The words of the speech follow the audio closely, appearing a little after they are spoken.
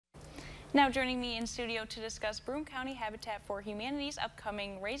Now joining me in studio to discuss Broome County Habitat for Humanity's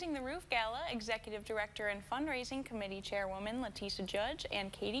upcoming Raising the Roof Gala, Executive Director and Fundraising Committee Chairwoman Letisa Judge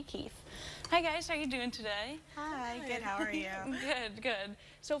and Katie Keefe. Hi guys, how are you doing today? Hi, good, how are you? Good, good.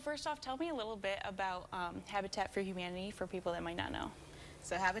 So first off, tell me a little bit about Habitat for Humanity for people that might not know.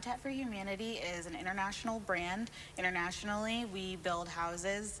 So Habitat for Humanity is an international brand. Internationally, we build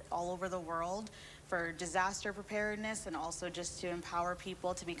houses all over the world for disaster preparedness and also just to empower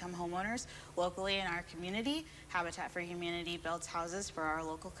people to become homeowners. Locally in our community, Habitat for Humanity builds houses for our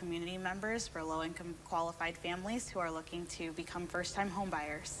local community members, for low-income qualified families who are looking to become first-time home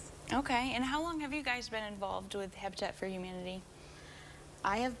buyers. Okay, and how long have you guys been involved with Habitat for Humanity?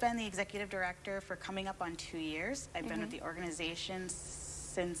 I have been the executive director for coming up on 2 years. I've been with the organization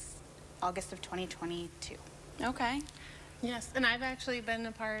since August of 2022. Okay. Yes, and I've actually been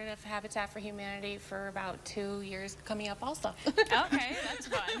a part of Habitat for Humanity for about 2 years coming up also. Okay, that's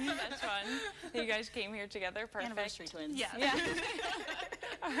fun. That's fun. You guys came here together. Perfect. Anniversary twins. Yeah.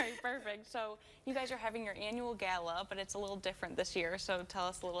 All right, perfect. So you guys are having your annual gala, but it's a little different this year. So tell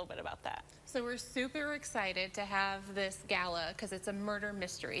us a little bit about that. So we're super excited to have this gala because it's a murder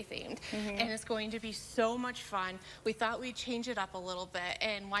mystery themed and it's going to be so much fun. We thought we'd change it up a little bit,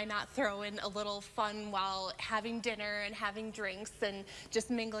 and why not throw in a little fun while having dinner and having drinks and just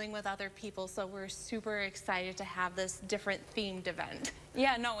mingling with other people. So we're super excited to have this different themed event.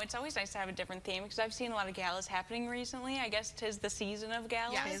 Yeah, no, it's always nice to have a different theme because I've seen a lot of galas happening recently. I guess 'tis the season of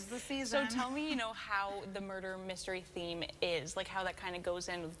galas. Yeah, 'tis the season. So tell me, how the murder mystery theme is, like how that kind of goes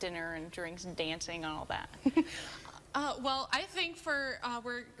in with dinner and drinks and dancing and all that. Well, I think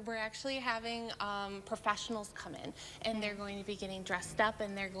we're actually having professionals come in, and they're going to be getting dressed up,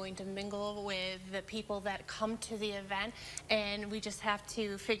 and they're going to mingle with the people that come to the event, and we just have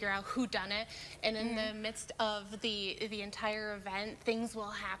to figure out who done it. And in the midst of the entire event, things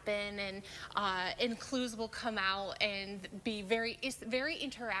will happen, and clues will come out, and be very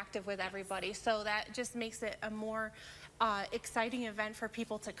interactive with everybody. So that just makes it a more exciting event for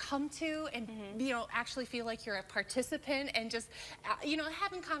people to come to, and actually feel like you're a participant and just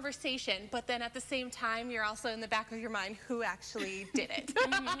having conversation. But then at the same time, you're also in the back of your mind who actually did it.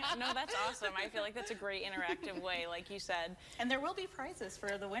 No, that's awesome. I feel like that's a great interactive way, like you said. And there will be prizes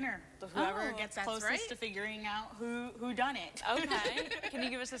for the winner, whoever gets closest to figuring out who done it. Okay. Can you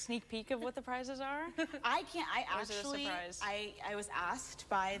give us a sneak peek of what the prizes are? I can't. Or is it a surprise? I was asked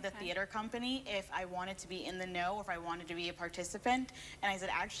by the theater company if I wanted to be in the know or if I wanted to be a participant, and I said,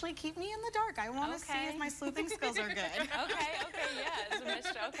 actually keep me in the dark. I want to see if my sleuthing skills are good. Okay, yeah, it's a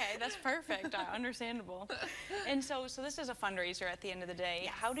mystery. Okay, that's perfect. Understandable. And so this is a fundraiser at the end of the day.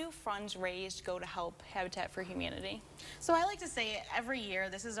 Yes. How do funds raised go to help Habitat for Humanity? So I like to say every year,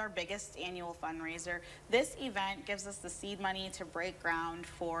 this is our biggest annual fundraiser. This event gives us the seed money to break ground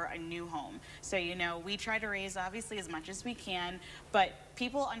for a new home. So, we try to raise obviously as much as we can, but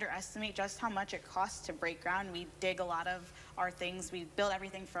people underestimate just how much it costs to break ground. We dig a lot of our things. We build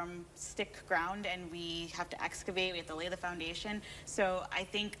everything from stick ground, and we have to excavate, we have to lay the foundation. So I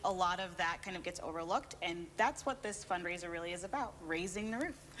think a lot of that kind of gets overlooked, and that's what this fundraiser really is about, raising the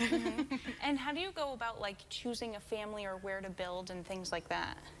roof. And how do you go about choosing a family or where to build and things like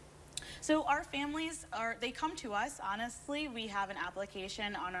that? So our families they come to us, honestly. We have an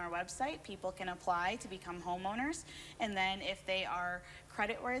application on our website. People can apply to become homeowners. And then if they are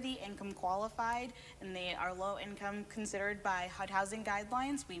creditworthy, income qualified, and they are low income considered by HUD housing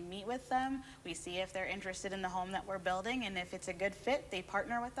guidelines, we meet with them. We see if they're interested in the home that we're building, and if it's a good fit, they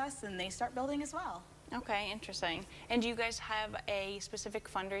partner with us and they start building as well. Okay, interesting. And do you guys have a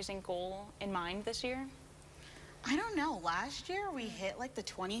specific fundraising goal in mind this year? I don't know. Last year we hit the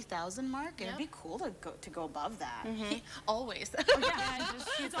 20,000 mark. It'd be cool to go above that. Always. Yeah,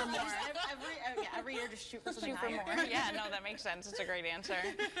 just shoot for more. Every year just shoot for something Shoot for higher. more. Yeah, no, that makes sense. It's a great answer.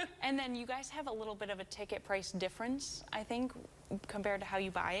 And then you guys have a little bit of a ticket price difference, I think, compared to how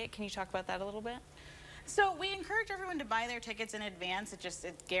you buy it. Can you talk about that a little bit? So we encourage everyone to buy their tickets in advance.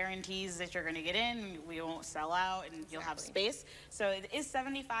 It guarantees that you're going to get in, we won't sell out, and you'll have space. So it is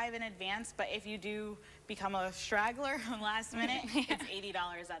 $75 in advance, but if you do become a straggler last minute, it's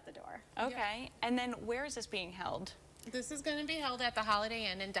 $80 at the door. Okay, and then where is this being held? This is going to be held at the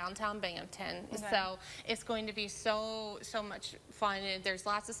Holiday Inn in downtown Binghamton. Okay. So it's going to be so much fun. There's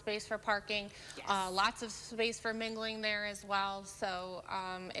lots of space for parking, lots of space for mingling there as well. So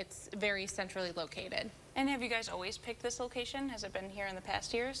it's very centrally located. And have you guys always picked this location? Has it been here in the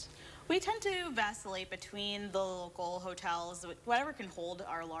past years? We tend to vacillate between the local hotels, whatever can hold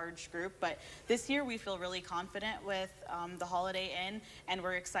our large group, but this year we feel really confident with the Holiday Inn, and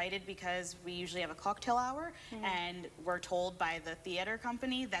we're excited because we usually have a cocktail hour, and we're told by the theater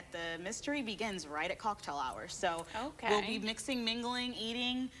company that the mystery begins right at cocktail hour. So we'll be mixing, mingling,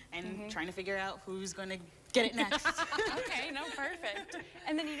 eating, and trying to figure out who's going to get it next. Okay, no, perfect.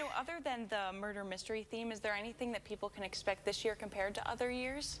 And then, other than the murder mystery theme, is there anything that people can expect this year compared to other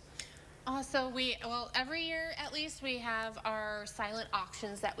years? Well, every year at least we have our silent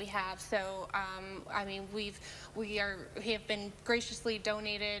auctions that we have. So, I mean, we have been graciously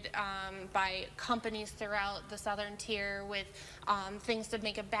donated by companies throughout the southern tier with things to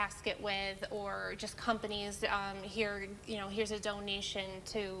make a basket with, or just companies here. Here's a donation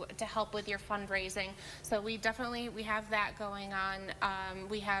to help with your fundraising. So we have that going on.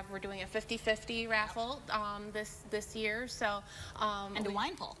 We're doing a 50-50 raffle this year. So and a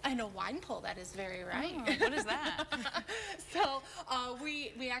wine pull. And a wine pull. That is very right. Oh, what is that? So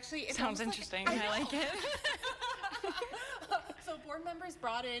we actually sounds interesting. I like it. So board members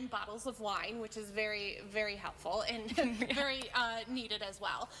brought in bottles of wine, which is very, very helpful and very needed as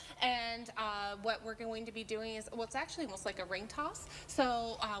well. And what we're going to be doing is, well, it's actually almost like a ring toss.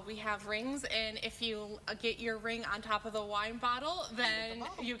 So we have rings, and if you get your ring on top of the wine bottle, then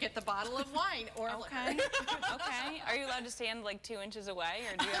you get the bottle of wine or okay. liquor. Okay. Are you allowed to stand like 2 inches away,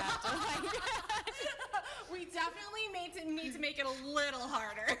 or do you have to like... We definitely need to make it a little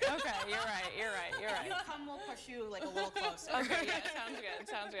harder. Okay, you're right. If you come, we'll push you like a little closer. Okay, yeah,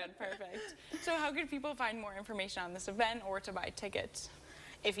 sounds good, perfect. So how can people find more information on this event or to buy tickets?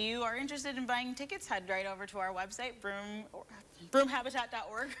 If you are interested in buying tickets, head right over to our website,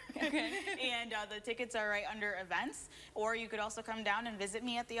 broomhabitat.org. Okay. And the tickets are right under events. Or you could also come down and visit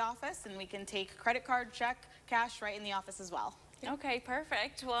me at the office, and we can take credit card, check, cash right in the office as well. Okay,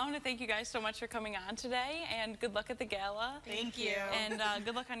 perfect. Well, I want to thank you guys so much for coming on today, and good luck at the gala. Thank you. And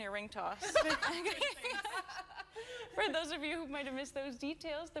good luck on your ring toss. For those of you who might have missed those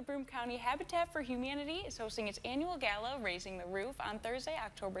details, the Broome County Habitat for Humanity is hosting its annual gala, Raising the Roof, on Thursday,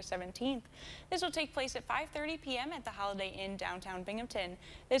 October 17th. This will take place at 5:30 p.m. at the Holiday Inn, downtown Binghamton.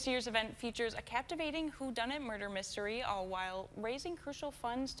 This year's event features a captivating whodunit murder mystery, all while raising crucial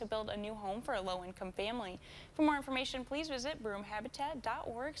funds to build a new home for a low-income family. For more information, please visit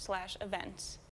broomhabitat.org/events.